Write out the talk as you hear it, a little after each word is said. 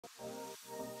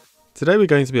Today we're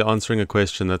going to be answering a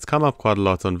question that's come up quite a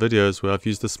lot on videos where I've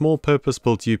used a small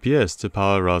purpose-built UPS to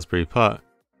power a Raspberry Pi.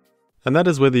 And that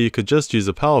is whether you could just use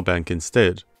a power bank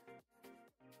instead.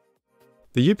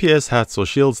 The UPS hats or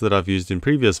shields that I've used in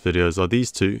previous videos are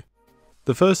these two.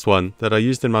 The first one, that I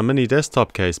used in my mini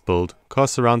desktop case build,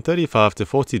 costs around $35 to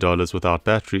 $40 without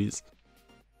batteries.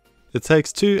 It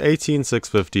takes two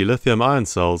 18650 lithium-ion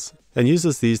cells and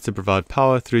uses these to provide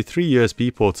power through 3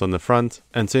 USB ports on the front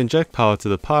and to inject power to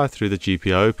the Pi through the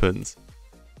GPIO pins.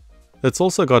 It's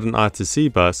also got an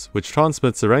I2C bus which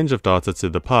transmits a range of data to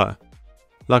the Pi,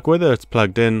 like whether it's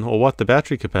plugged in or what the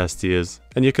battery capacity is,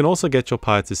 and you can also get your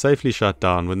Pi to safely shut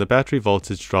down when the battery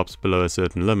voltage drops below a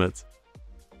certain limit.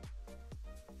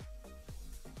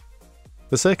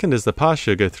 The second is the Pi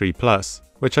Sugar 3 Plus,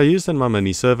 which I used in my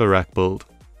mini server rack build.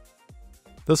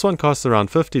 This one costs around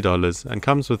 $50 and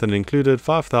comes with an included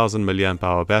 5000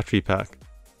 mAh battery pack.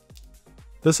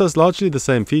 This has largely the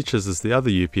same features as the other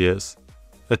UPS.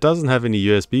 It doesn't have any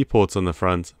USB ports on the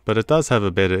front, but it does have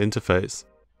a better interface.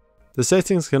 The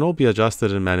settings can all be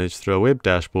adjusted and managed through a web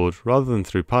dashboard rather than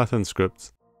through Python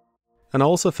scripts. And I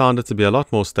also found it to be a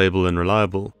lot more stable and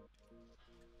reliable.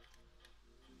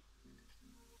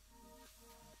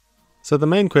 So the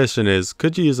main question is,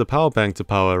 could you use a power bank to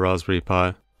power a Raspberry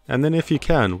Pi? And then if you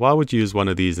can, why would you use one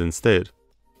of these instead?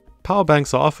 Power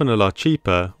banks are often a lot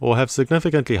cheaper or have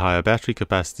significantly higher battery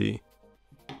capacity.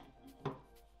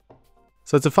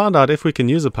 So to find out if we can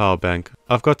use a power bank,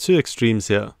 I've got two extremes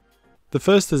here. The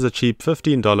first is a cheap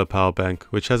 $15 power bank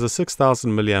which has a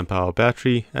 6000 mAh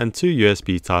battery and two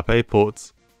USB Type-A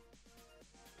ports.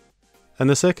 And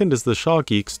the second is the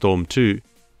Shargeek Storm 2.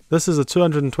 This is a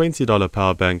 $220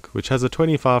 power bank which has a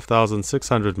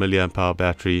 25,600 mAh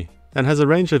battery and has a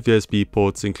range of USB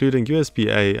ports including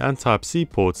USB-A and Type-C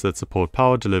ports that support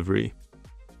power delivery.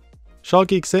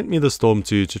 Shargeek sent me the Storm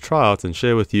 2 to try out and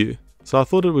share with you, so I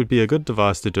thought it would be a good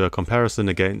device to do a comparison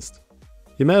against.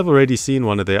 You may have already seen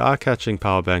one of their eye-catching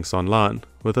power banks online,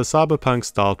 with a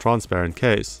cyberpunk-style transparent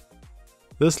case.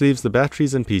 This leaves the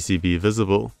batteries and PCB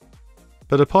visible.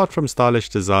 But apart from stylish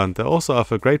design, they also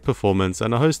offer great performance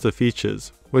and a host of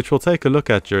features, which we'll take a look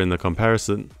at during the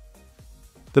comparison.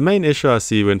 The main issue I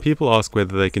see when people ask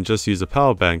whether they can just use a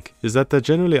power bank is that they're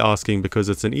generally asking because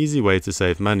it's an easy way to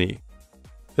save money.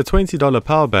 A $20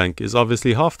 power bank is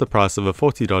obviously half the price of a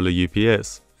 $40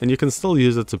 UPS, and you can still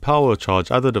use it to power or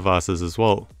charge other devices as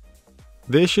well.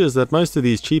 The issue is that most of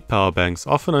these cheap power banks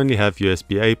often only have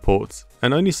USB-A ports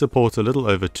and only support a little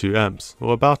over 2 amps,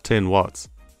 or about 10 watts.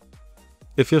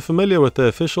 If you're familiar with the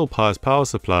official Pi's power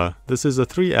supply, this is a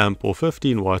 3 amp or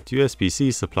 15 watt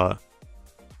USB-C supply.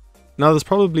 Now this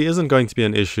probably isn't going to be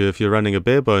an issue if you're running a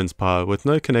bare bones Pi with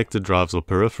no connected drives or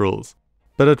peripherals,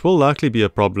 but it will likely be a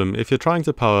problem if you're trying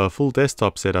to power a full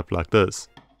desktop setup like this.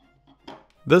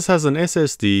 This has an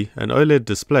SSD, an OLED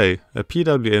display, a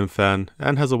PWM fan,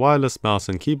 and has a wireless mouse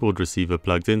and keyboard receiver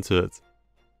plugged into it.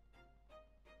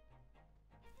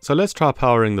 So let's try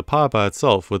powering the Pi by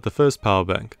itself with the first power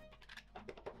bank.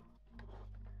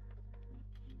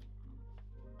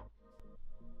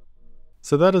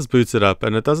 So that is booted up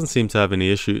and it doesn't seem to have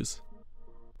any issues.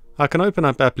 I can open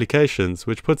up applications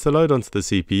which puts a load onto the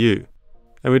CPU,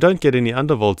 and we don't get any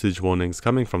undervoltage warnings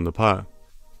coming from the Pi.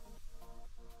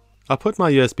 I put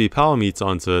my USB power meter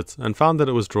onto it and found that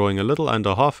it was drawing a little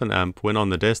under half an amp when on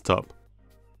the desktop.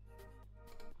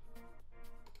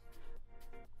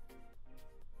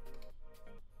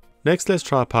 Next, let's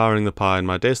try powering the Pi in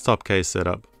my desktop case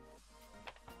setup.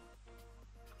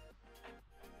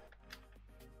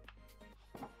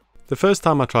 The first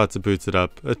time I tried to boot it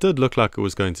up, it did look like it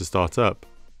was going to start up.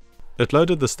 It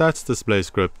loaded the stats display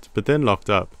script, but then locked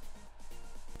up.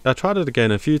 I tried it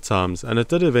again a few times and it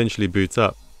did eventually boot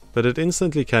up, but it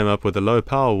instantly came up with a low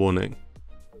power warning.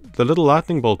 The little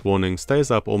lightning bolt warning stays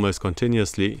up almost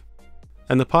continuously,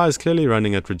 and the Pi is clearly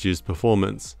running at reduced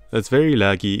performance. It's very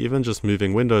laggy even just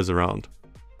moving windows around.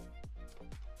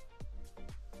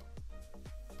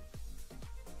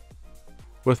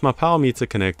 With my power meter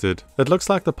connected, it looks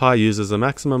like the Pi uses a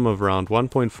maximum of around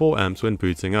 1.4 amps when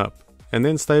booting up, and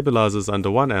then stabilizes under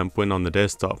 1 amp when on the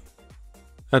desktop.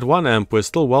 At 1 amp we're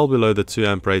still well below the 2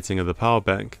 amp rating of the power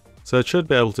bank, so it should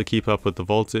be able to keep up with the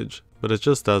voltage, but it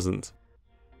just doesn't.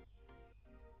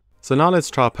 So now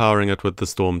let's try powering it with the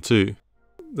Storm 2.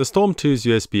 The Storm 2's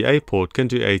USB-A port can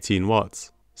do 18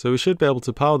 watts, so we should be able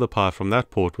to power the Pi from that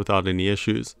port without any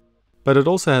issues. But it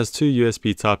also has two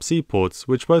USB Type-C ports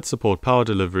which both support power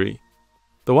delivery.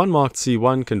 The one marked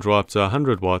C1 can draw up to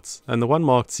 100 watts and the one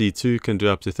marked C2 can do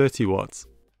up to 30 watts.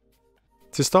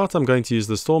 To start, I'm going to use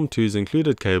the Storm 2's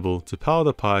included cable to power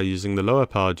the Pi using the lower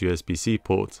powered USB-C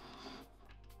port.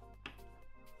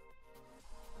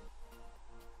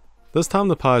 This time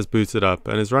the Pi is booted up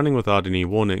and is running without any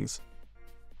warnings.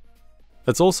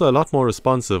 It's also a lot more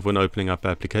responsive when opening up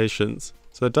applications,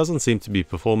 so it doesn't seem to be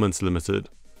performance limited.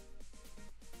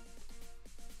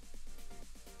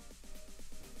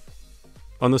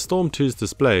 On the Storm 2's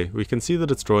display, we can see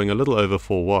that it's drawing a little over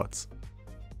 4 watts.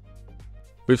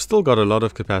 We've still got a lot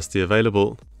of capacity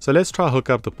available, so let's try hook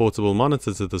up the portable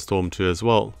monitor to the Storm 2 as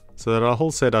well, so that our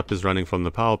whole setup is running from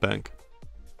the power bank.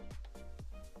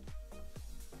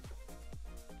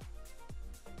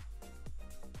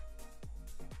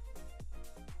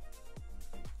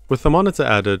 With the monitor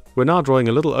added, we're now drawing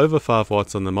a little over 5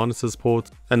 watts on the monitor's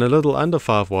port and a little under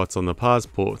 5 watts on the Pi's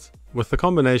port, with the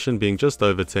combination being just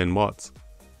over 10 watts.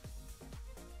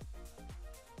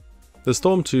 The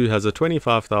Storm 2 has a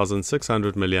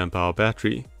 25,600 mAh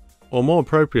battery, or more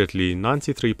appropriately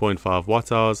 93.5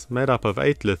 watt-hours made up of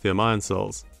 8 lithium-ion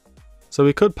cells. So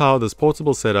we could power this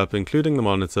portable setup including the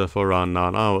monitor for around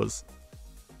 9 hours.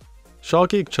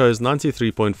 Shargeek chose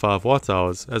 93.5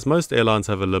 watt-hours as most airlines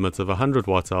have a limit of 100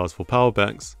 watt-hours for power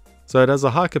banks, so it has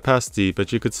a high capacity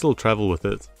but you could still travel with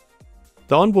it.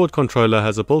 The onboard controller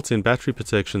has a built-in battery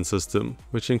protection system,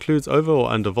 which includes over or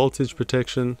under voltage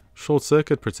protection, short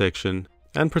circuit protection,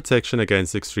 and protection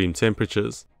against extreme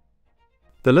temperatures.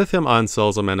 The lithium-ion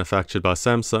cells are manufactured by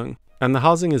Samsung, and the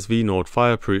housing is V0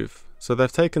 fireproof, so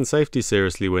they've taken safety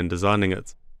seriously when designing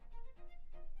it.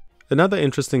 Another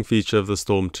interesting feature of the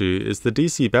Storm 2 is the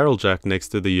DC barrel jack next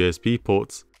to the USB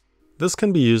ports. This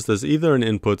can be used as either an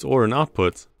input or an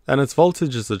output, and its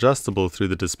voltage is adjustable through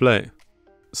the display.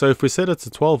 So if we set it to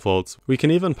 12 volts, we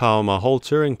can even power my whole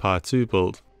Turing Pi 2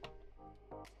 build.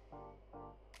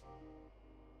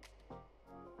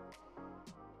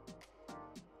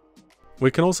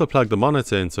 We can also plug the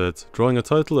monitor into it, drawing a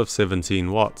total of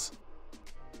 17 watts.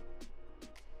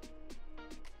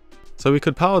 So we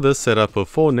could power this setup of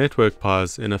 4 network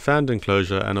Pis in a fanned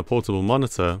enclosure and a portable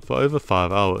monitor for over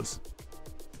 5 hours.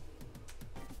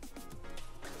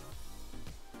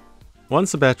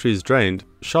 Once the battery is drained,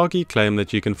 Shargeek claim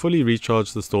that you can fully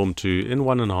recharge the Storm 2 in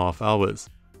 1.5 hours.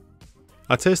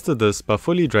 I tested this by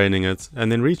fully draining it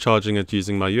and then recharging it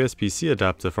using my USB-C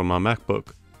adapter from my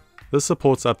MacBook. This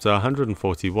supports up to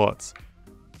 140 watts.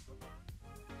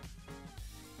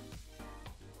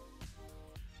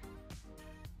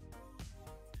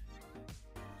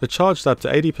 It charged up to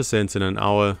 80% in an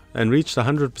hour and reached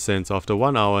 100% after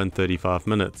 1 hour and 35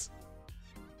 minutes.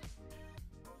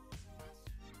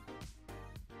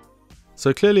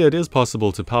 So clearly it is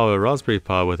possible to power a Raspberry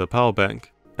Pi with a power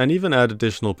bank, and even add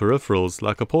additional peripherals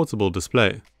like a portable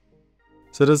display.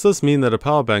 So does this mean that a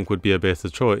power bank would be a better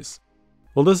choice?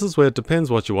 Well, this is where it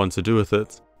depends what you want to do with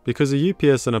it, because a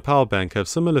UPS and a power bank have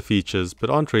similar features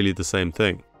but aren't really the same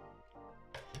thing.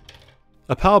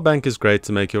 A power bank is great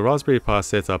to make your Raspberry Pi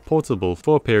setup portable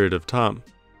for a period of time,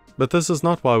 but this is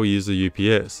not why we use a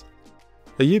UPS.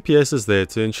 A UPS is there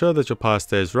to ensure that your Pi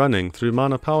stays running through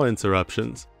minor power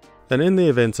interruptions, and in the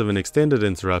event of an extended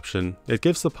interruption, it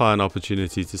gives the Pi an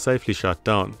opportunity to safely shut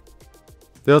down.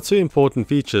 There are 2 important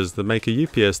features that make a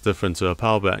UPS different to a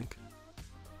power bank.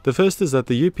 The first is that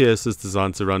the UPS is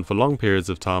designed to run for long periods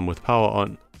of time with power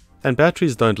on, and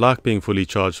batteries don't like being fully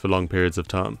charged for long periods of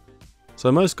time.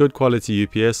 So most good quality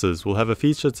UPSs will have a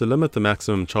feature to limit the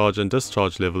maximum charge and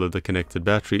discharge level of the connected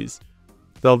batteries.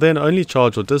 They'll then only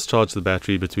charge or discharge the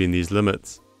battery between these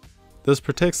limits. This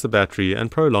protects the battery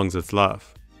and prolongs its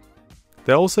life.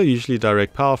 They also usually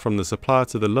direct power from the supply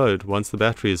to the load once the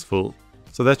battery is full,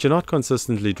 so that you're not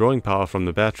consistently drawing power from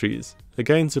the batteries,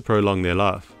 again to prolong their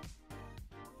life.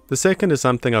 The second is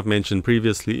something I've mentioned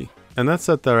previously, and that's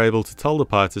that they're able to tell the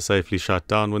Pi to safely shut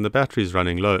down when the battery is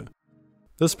running low.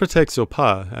 This protects your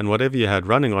Pi and whatever you had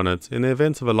running on it in the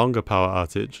event of a longer power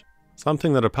outage,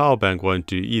 something that a power bank won't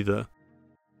do either.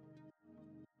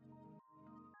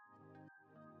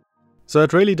 So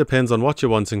it really depends on what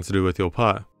you're wanting to do with your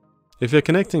Pi. If you're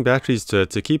connecting batteries to it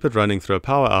to keep it running through a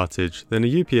power outage, then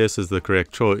a UPS is the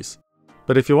correct choice.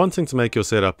 But if you're wanting to make your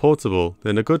setup portable,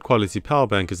 then a good quality power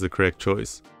bank is the correct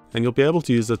choice, and you'll be able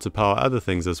to use it to power other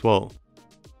things as well.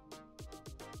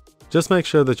 Just make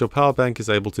sure that your power bank is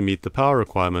able to meet the power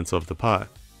requirements of the Pi.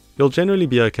 You'll generally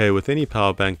be okay with any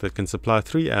power bank that can supply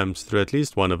 3 amps through at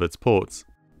least one of its ports,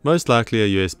 most likely a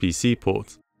USB-C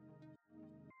port.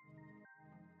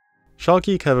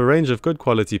 Shargeek have a range of good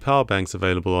quality power banks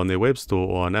available on their web store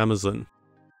or on Amazon.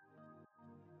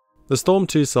 The Storm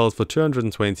 2 sells for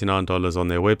 $229 on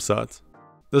their website.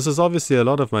 This is obviously a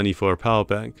lot of money for a power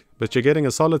bank, but you're getting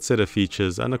a solid set of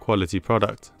features and a quality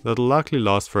product that'll likely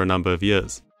last for a number of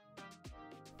years.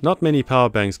 Not many power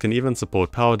banks can even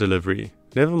support power delivery,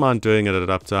 never mind doing it at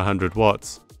up to 100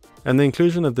 watts. and the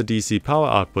inclusion of the DC power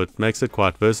output makes it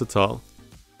quite versatile.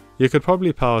 You could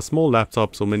probably power small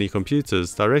laptops or mini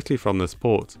computers directly from this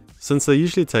port, since they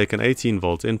usually take an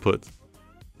 18-volt input.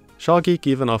 Shargeek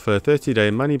even offer a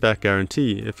 30-day money-back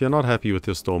guarantee if you're not happy with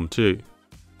your Storm 2.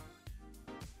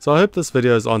 So I hope this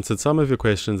video has answered some of your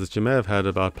questions that you may have had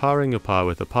about powering your Pi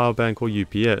with a power bank or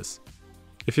UPS.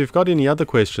 If you've got any other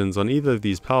questions on either of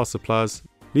these power supplies,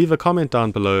 leave a comment down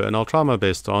below and I'll try my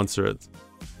best to answer it.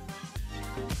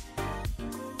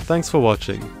 Thanks for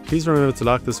watching. Please remember to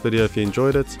like this video if you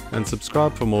enjoyed it and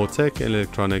subscribe for more tech and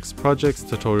electronics projects,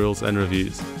 tutorials and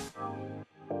reviews.